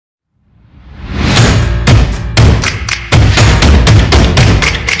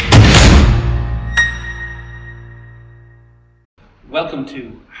Welcome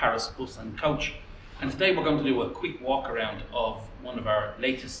to Harris Bus and Coach, and today we're going to do a quick walk around of one of our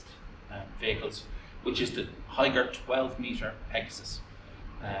latest vehicles, which is the Higer 12 metre Pegasus.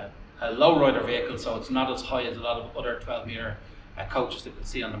 A lowrider vehicle, so it's not as high as a lot of other 12 metre coaches that you'll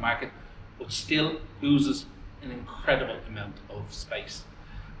see on the market, but still oozes an incredible amount of space.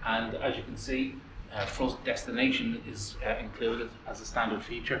 And as you can see, front destination is included as a standard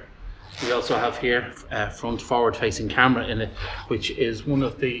feature. We also have here front forward facing camera in it, which is one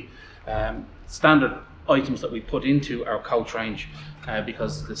of the standard items that we put into our coach range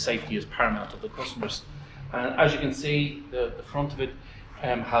because the safety is paramount of the customers. As you can see, the front of it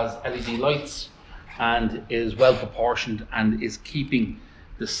has LED lights and is well proportioned and is keeping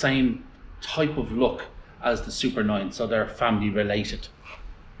the same type of look as the Super 9, so they're family related.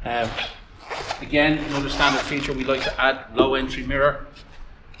 Again, another standard feature we like to add: low entry mirror.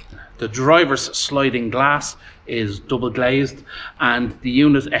 The driver's sliding glass is double glazed, and the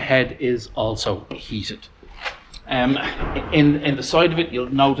unit ahead is also heated. In the side of it,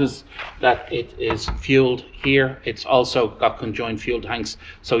 you'll notice that it is fueled here. It's also got conjoined fuel tanks,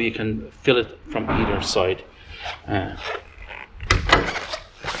 so you can fill it from either side.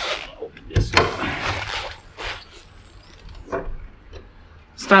 Open this.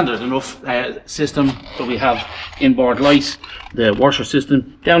 Standard enough system. So we have inboard light, the washer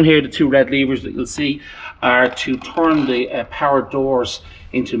system. Down here, the two red levers that you'll see are to turn the power doors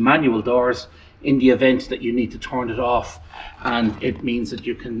into manual doors in the event that you need to turn it off, and it means that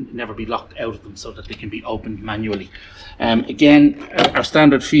you can never be locked out of them, so that they can be opened manually. Again, our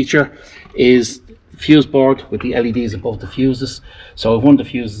standard feature is the fuse board with the LEDs above the fuses, so if one of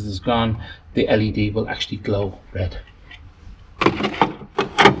the fuses is gone, the LED will actually glow red.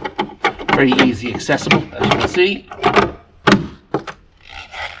 Very easy accessible, as you can see,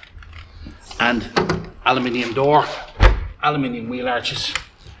 and aluminium door, aluminium wheel arches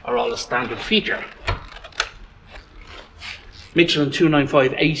are all a standard feature. Michelin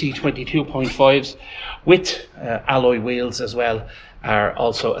 295/80 22.5s with alloy wheels as well are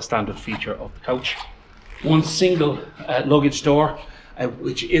also a standard feature of the coach. One single luggage door,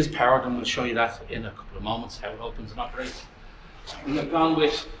 which is powered, and we'll show you that in a couple of moments, how it opens and operates. We have gone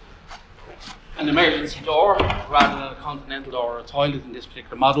with an emergency door rather than a continental door or a toilet in this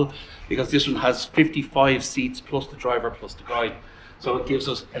particular model, because this one has 55 seats plus the driver plus the guide, so it gives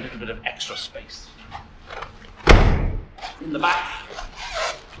us a little bit of extra space. In the back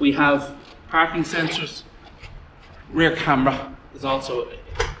we have parking sensors, rear camera is also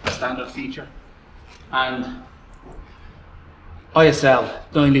a standard feature, and ISL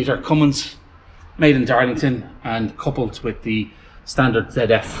 9 litre Cummins made in Darlington and coupled with the standard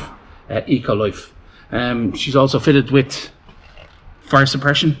ZF Ecolife. She's also fitted with fire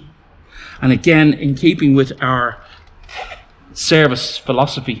suppression, and again, in keeping with our service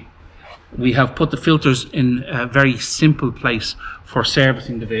philosophy, we have put the filters in a very simple place for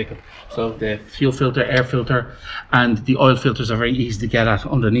servicing the vehicle. So the fuel filter, air filter, and the oil filters are very easy to get at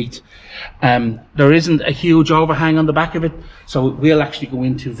underneath. There isn't a huge overhang on the back of it, so we'll actually go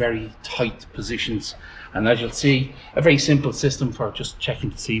into very tight positions. And as you'll see, a very simple system for just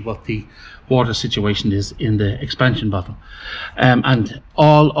checking to see what the water situation is in the expansion bottle. And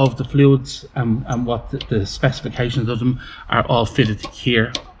all of the fluids and what the specifications of them are all fitted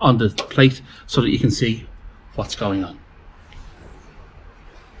here on the plate, so that you can see what's going on.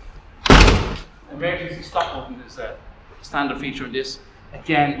 Emergency stop button is a standard feature in this.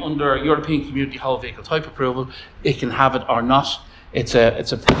 Again, under European Community Whole Vehicle Type approval, it can have it or not. It's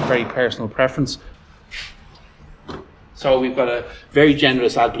a very personal preference. So we've got a very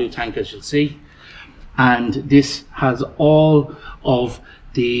generous AdBlue tank, as you'll see, and this has all of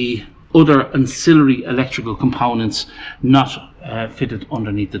the other ancillary electrical components not fitted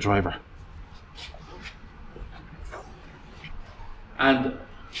underneath the driver. And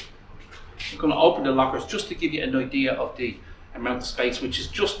I'm going to open the lockers just to give you an idea of the amount of space, which is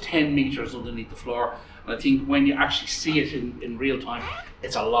just 10 meters underneath the floor. And I think when you actually see it in real time,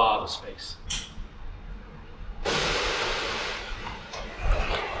 it's a lot of space.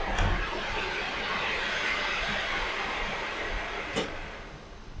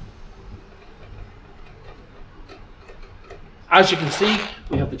 As you can see,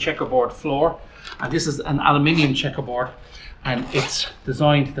 we have the checkerboard floor, and this is an aluminium checkerboard, and it's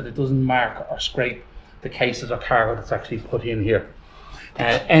designed that it doesn't mark or scrape the cases or cargo that's actually put in here.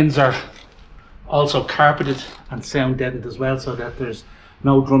 Ends are also carpeted and sound deadened as well, so that there's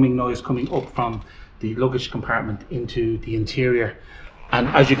no drumming noise coming up from the luggage compartment into the interior. And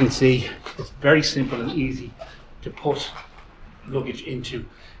as you can see, it's very simple and easy to put luggage into.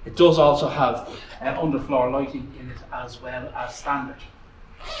 It does also have underfloor lighting in it as well as standard.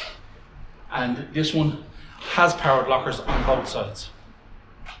 And this one has powered lockers on both sides.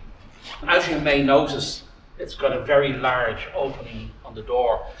 As you may notice, it's got a very large opening on the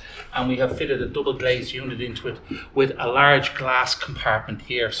door, and we have fitted a double glazed unit into it with a large glass compartment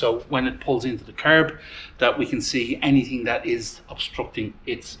here, so when it pulls into the curb that we can see anything that is obstructing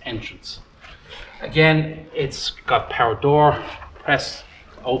its entrance. Again, it's got power door, press,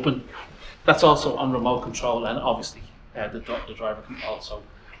 open. That's also on remote control, and obviously the driver can also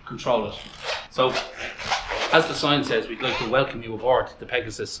control it. So as the sign says, we'd like to welcome you aboard the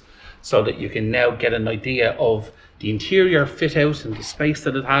Pegasus, so that you can now get an idea of the interior fit out and the space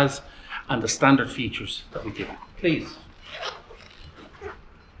that it has and the standard features that we give it. Please.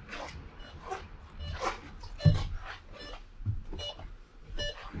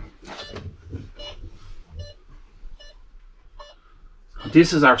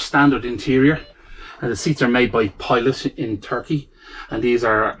 This is our standard interior, and the seats are made by Pilot in Turkey, and these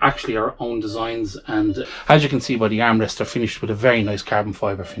are actually our own designs, and as you can see by the armrests, they're finished with a very nice carbon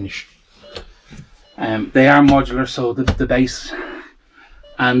fibre finish. They are modular, so the base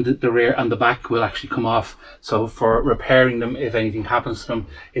and the rear and the back will actually come off, so for repairing them, if anything happens to them,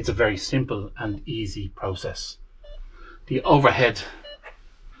 it's a very simple and easy process. The overhead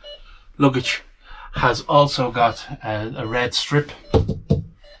luggage has also got a red strip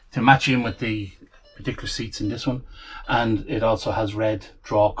to match in with the particular seats in this one, and it also has red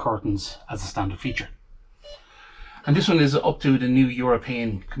draw curtains as a standard feature. And this one is up to the new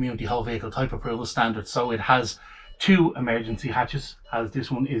European Community Whole Vehicle Type Approval standard, so it has 2 emergency hatches, as this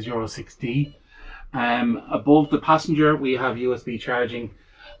one is Euro 6D. Above the passenger we have USB charging,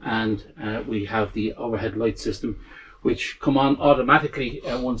 and we have the overhead light system, which come on automatically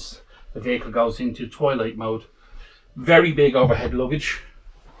once the vehicle goes into twilight mode. Very big overhead luggage,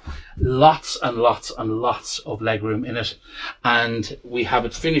 lots and lots and lots of legroom in it, and we have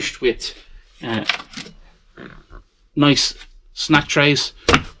it finished with nice snack trays,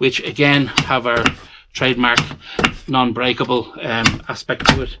 which again have our trademark non-breakable aspect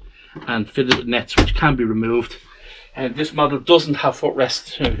to it, and fitted with nets which can be removed. And this model doesn't have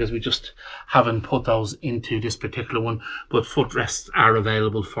footrests because we just haven't put those into this particular one, but footrests are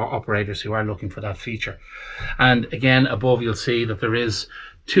available for operators who are looking for that feature. And again, above you'll see that there is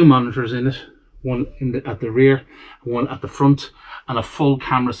 2 monitors in it, one at the rear, one at the front, and a full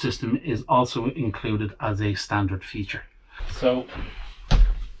camera system is also included as a standard feature. So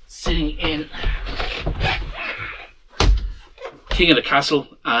sitting in King of the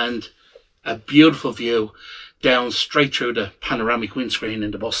Castle, and a beautiful view down straight through the panoramic windscreen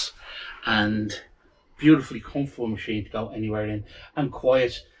in the bus, and beautifully comfortable machine to go anywhere in, and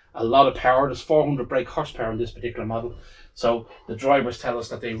quiet. A lot of power. There's 400 brake horsepower in this particular model, so the drivers tell us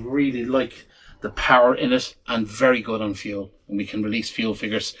that they really like the power in it, and very good on fuel, and we can release fuel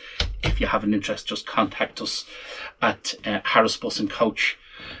figures. If you have an interest, just contact us at Harris Bus and Coach,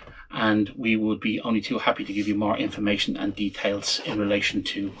 and we would be only too happy to give you more information and details in relation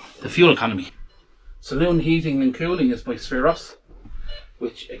to the fuel economy. Saloon heating and cooling is by SPHEROS,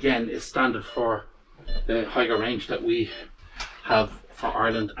 which again is standard for the Higer range that we have for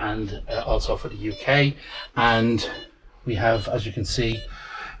Ireland and also for the UK. And we have, as you can see,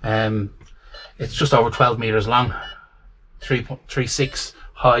 it's just over 12 meters long, 3.36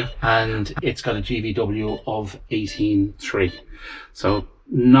 high, and it's got a GVW of 18.3. So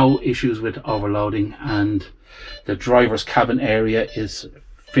no issues with overloading, and the driver's cabin area is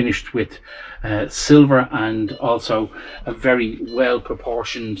finished with silver and also a very well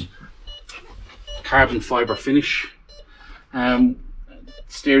proportioned carbon fibre finish.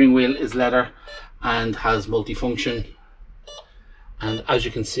 Steering wheel is leather and has multifunction, and as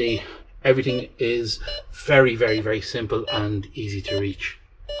you can see, everything is very, very, very simple and easy to reach.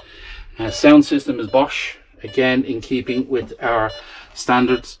 Sound system is Bosch, again in keeping with our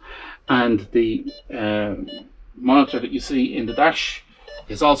standards, and the monitor that you see in the dash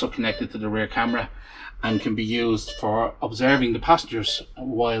is also connected to the rear camera and can be used for observing the passengers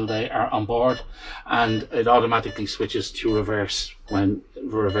while they are on board, and it automatically switches to reverse when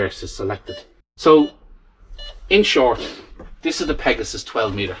reverse is selected. So in short, this is the Pegasus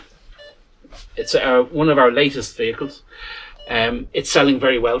 12 metre. It's one of our latest vehicles. It's selling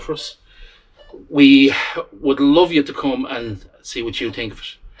very well for us. We would love you to come and see what you think of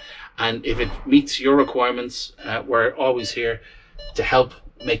it, and if it meets your requirements, we're always here to help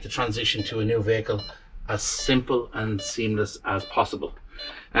make the transition to a new vehicle as simple and seamless as possible.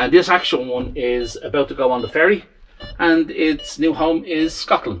 And this actual one is about to go on the ferry, and its new home is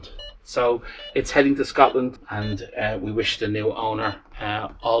Scotland. So it's heading to Scotland, and we wish the new owner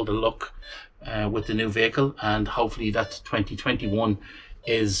all the luck with the new vehicle, and hopefully that 2021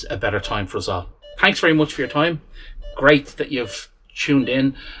 is a better time for us all. Thanks very much for your time. Great that you've tuned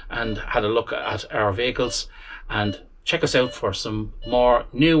in and had a look at our vehicles, and check us out for some more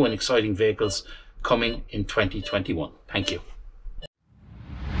new and exciting vehicles coming in 2021. Thank you.